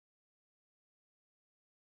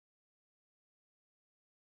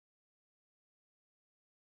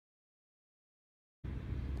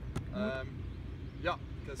Yeah,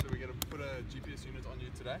 okay, so we're going to put a GPS unit on you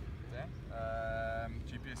today.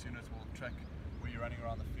 GPS unit will track where you're running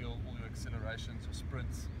around the field, all your accelerations, your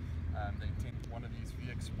sprints. They intend one of these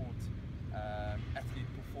VX Sport athlete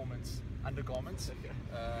performance undergarments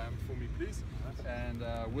for me, please. And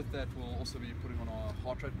with that, we'll also be putting on our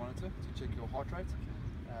heart rate monitor to check your heart rate.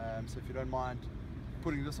 So if you don't mind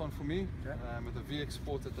putting this on for me, with the VX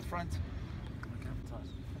Sport at the front.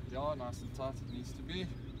 Yeah, nice and tight it needs to be.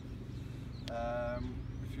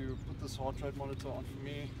 If you put this heart rate monitor on for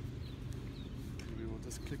me, we will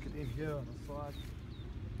just click it in here on the side.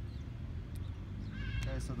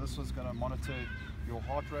 Okay, so this was going to monitor your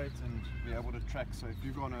heart rate and be able to track. So if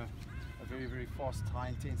you go on a very, very fast, high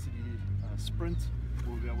intensity sprint,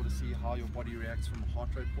 we'll be able to see how your body reacts from a heart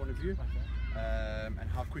rate point of view, and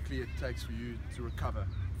how quickly it takes for you to recover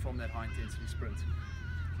from that high intensity sprint.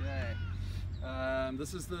 Okay.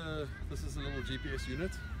 This is the little GPS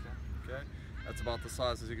unit. Okay, that's about the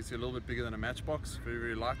size, as you can see, a little bit bigger than a matchbox, very,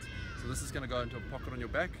 very light. So this is going to go into a pocket on your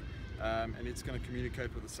back, and it's going to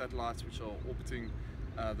communicate with the satellites which are orbiting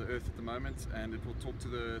the Earth at the moment, and it will talk to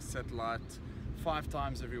the satellite 5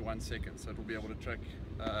 times every 1 second, so it will be able to track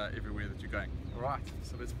everywhere that you're going. Alright,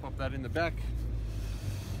 so let's pop that in the back,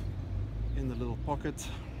 in the little pocket.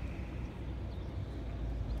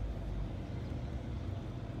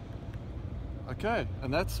 Okay,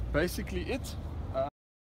 and that's basically it.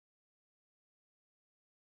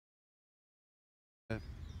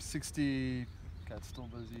 60, okay, it's still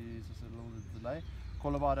busy, it's just a little bit delay.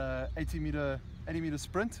 Call about a 80 meter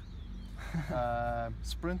sprint. Your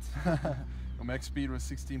max speed was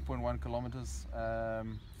 16.1 kilometers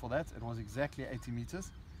for that. It was exactly 80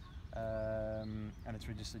 meters, and it's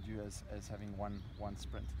registered you as having one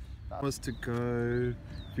sprint. That was to go,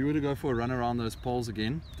 if you were to go for a run around those poles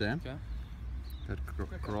again, Dan, okay.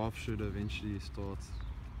 That graph should eventually start.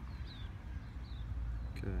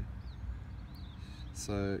 Okay.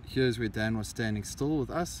 So here's where Dan was standing still with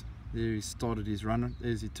us. There he started his run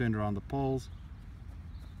as he turned around the poles.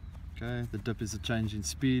 Okay, the dip is a change in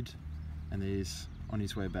speed, and he's on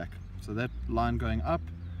his way back. So that line going up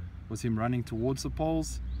was him running towards the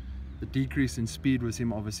poles. The decrease in speed was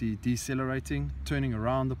him obviously decelerating, turning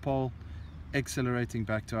around the pole, accelerating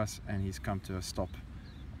back to us, and he's come to a stop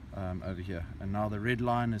over here. And now the red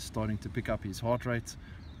line is starting to pick up his heart rate,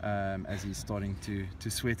 as he's starting to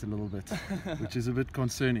sweat a little bit, which is a bit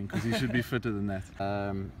concerning because he should be fitter than that.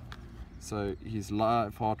 So his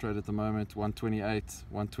live heart rate at the moment 128,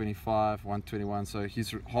 125, 121. So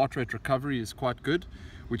his heart rate recovery is quite good,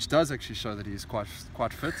 which does actually show that he's quite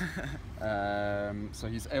fit. So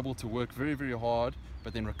he's able to work very, very hard,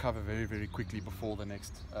 but then recover very, very quickly before the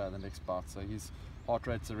next bout. So his heart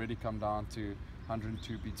rate's already come down to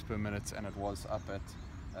 102 beats per minute, and it was up at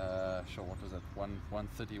what was it,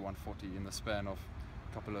 130, 140 in the span of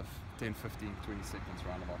a couple of 10, 15, 20 seconds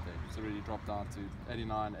round about there. It's already dropped down to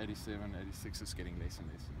 89, 87, 86. Is getting less and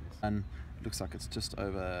less and less. And it looks like it's just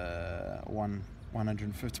over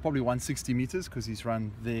 150, probably 160 meters, because he's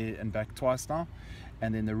run there and back twice now.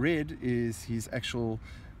 And then the red is his actual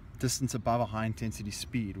distance above a high intensity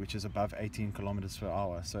speed, which is above 18 kilometers per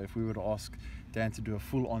hour. So if we were to ask Dan to do a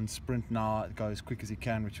full-on sprint now, go as quick as he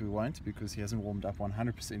can, which we won't because he hasn't warmed up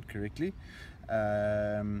 100% correctly,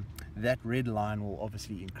 that red line will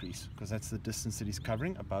obviously increase because that's the distance that he's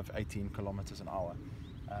covering, above 18 kilometers an hour.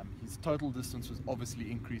 His total distance will obviously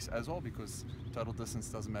increase as well, because total distance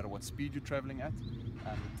doesn't matter what speed you're traveling at,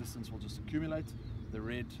 the distance will just accumulate. The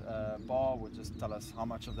red bar will just tell us how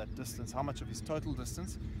much of that distance, how much of his total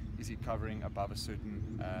distance is he covering above a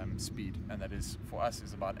certain speed, and that is, for us,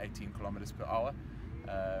 is about 18 kilometers per hour.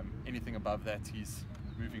 Anything above that, he's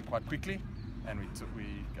moving quite quickly, and we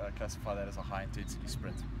classify that as a high intensity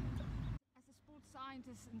sprint. As a sports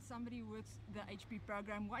scientist and somebody who works the HP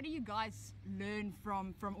program, what do you guys learn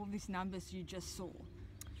from all these numbers you just saw?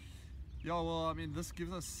 Yeah, well, I mean, this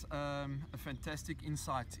gives us a fantastic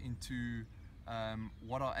insight into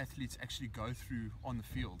what our athletes actually go through on the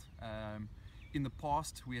field. In the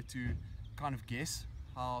past, we had to kind of guess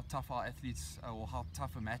how tough our athletes, or how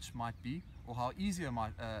tough a match might be, or how easy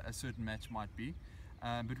a certain match might be,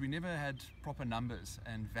 but we never had proper numbers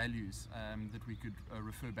and values that we could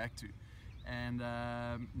refer back to. And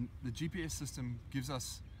the GPS system gives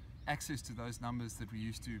us access to those numbers that we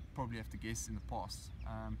used to probably have to guess in the past.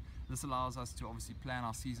 This allows us to obviously plan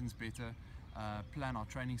our seasons better, plan our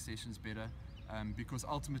training sessions better, because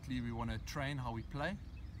ultimately we want to train how we play,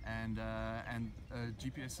 and a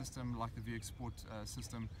GPS system like the VX Sport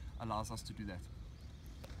system allows us to do that.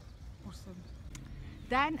 Awesome.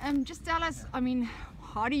 Dan, just tell us, I mean,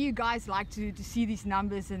 how do you guys like to see these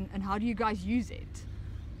numbers, and how do you guys use it?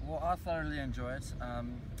 Well, I thoroughly enjoy it.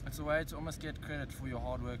 It's a way to almost get credit for your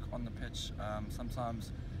hard work on the pitch.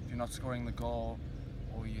 Sometimes if you're not scoring the goal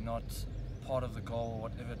or you're not part of the goal,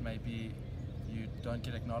 whatever it may be, you don't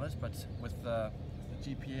get acknowledged. But with the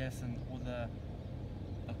GPS and all the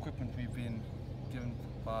equipment we've been given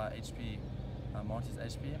by HP, Marty's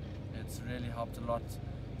HP, it's really helped a lot.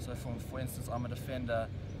 So for instance, I'm a defender.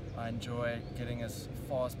 I enjoy getting as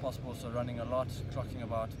far as possible, so running a lot, clocking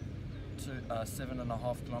about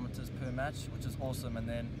 7.5 kilometers per match, which is awesome. And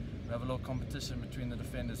then we have a little competition between the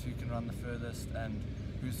defenders, who can run the furthest and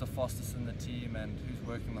who's the fastest in the team and who's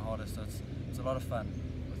working the hardest. So it's a lot of fun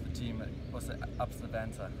with the team. It also ups the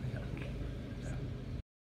banter.